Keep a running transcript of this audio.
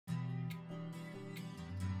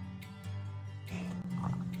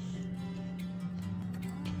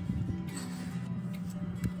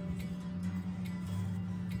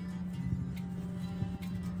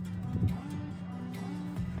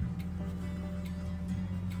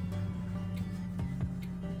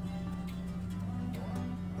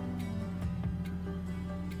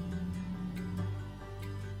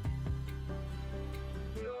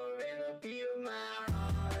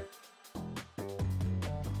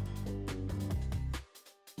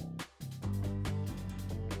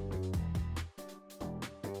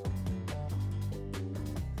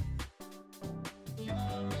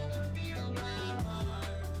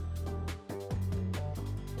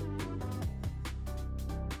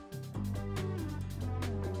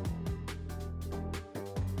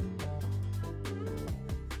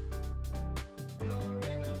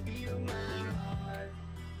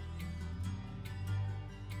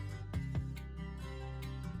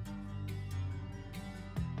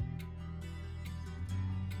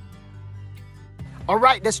All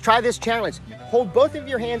right, let's try this challenge. Hold both of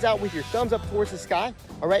your hands out with your thumbs up towards the sky.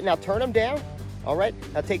 All right, now turn them down. All right,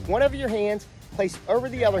 now take one of your hands, place over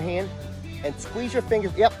the other hand, and squeeze your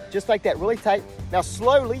fingers. Yep, just like that, really tight. Now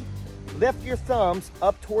slowly lift your thumbs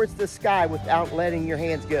up towards the sky without letting your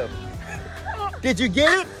hands go. Did you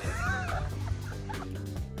get it?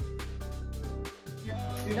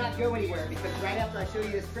 Do not go anywhere, because right after I show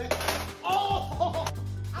you this trick,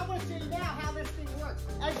 I'm going to show you now how this thing works.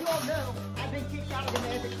 As you all know, I've been kicked out of the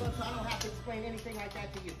magic club, so I don't have to explain anything like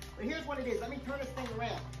that to you. But here's what it is. Let me turn this thing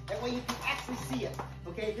around. That way you can actually see it.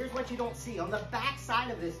 Okay, here's what you don't see. On the back side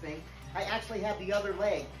of this thing, I actually have the other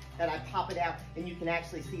leg that I pop it out, and you can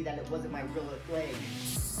actually see that it wasn't my real leg.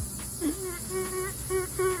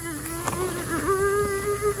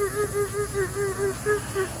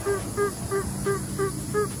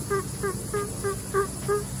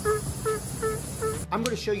 I'm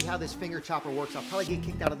going to show you how this finger chopper works. I'll probably get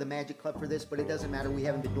kicked out of the magic club for this, but it doesn't matter. We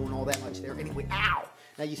haven't been doing all that much there. Anyway, ow!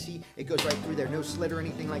 Now you see, it goes right through there. No slit or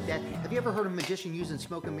anything like that. Have you ever heard of a magician using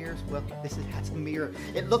smoke and mirrors? Well, that's a mirror.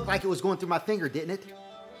 It looked like it was going through my finger, didn't it?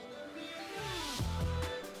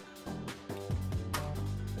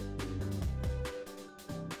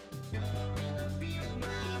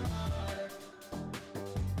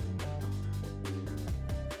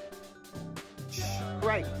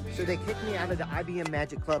 Right, so they kicked me out of the IBM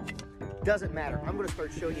Magic Club. Doesn't matter. I'm going to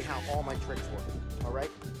start showing you how all my tricks work. All right?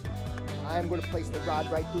 I'm going to place the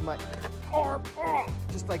rod right through my arm. Oh,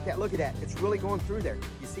 just like that. Look at that. It's really going through there.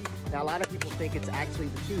 You see? Now, a lot of people think it's actually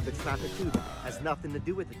the tube. It's not the tube. It has nothing to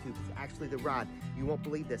do with the tube. It's actually the rod. You won't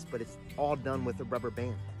believe this, but it's all done with a rubber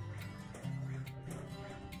band.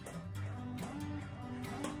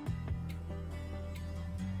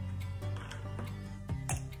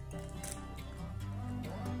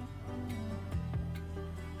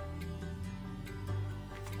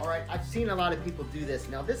 All right, I've seen a lot of people do this.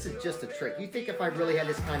 Now, this is just a trick. You think if I really had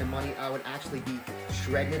this kind of money, I would actually be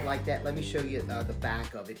shredding it like that? Let me show you the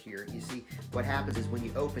back of it here. You see, what happens is when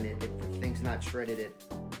you open it, if the thing's not shredded, it...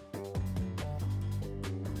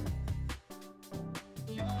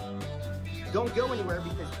 Don't go anywhere,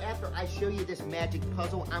 because after I show you this magic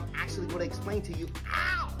puzzle, I'm actually going to explain to you,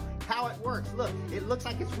 how it works. Look, it looks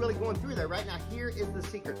like it's really going through there. Right now, here is the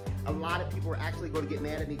secret. A lot of people are actually going to get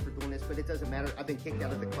mad at me for doing this, but it doesn't matter. I've been kicked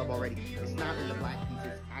out of the club already. It's not in the black piece.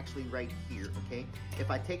 It's actually right here, okay? If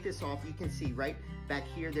I take this off, you can see right back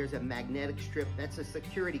here, there's a magnetic strip. That's a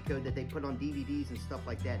security code that they put on DVDs and stuff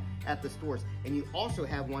like that at the stores. And you also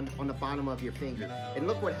have one on the bottom of your finger. And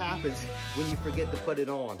look what happens when you forget to put it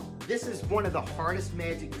on. This is one of the hardest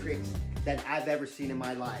magic tricks that I've ever seen in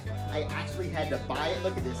my life. I actually had to buy it.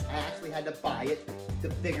 Look at this. I actually had to buy it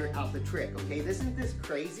to figure out the trick, okay? Isn't this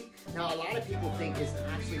crazy? Now, a lot of people think it's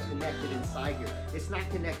actually connected inside here. It's not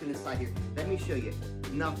connected inside here. Let me show you.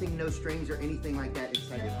 Nothing, no strings or anything like that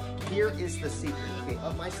inside here. Here is the secret, okay?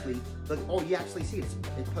 Up my sleeve. Look, oh, you actually see it.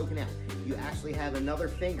 It's poking out. You actually have another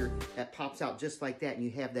finger that pops out just like that, and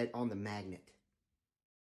you have that on the magnet.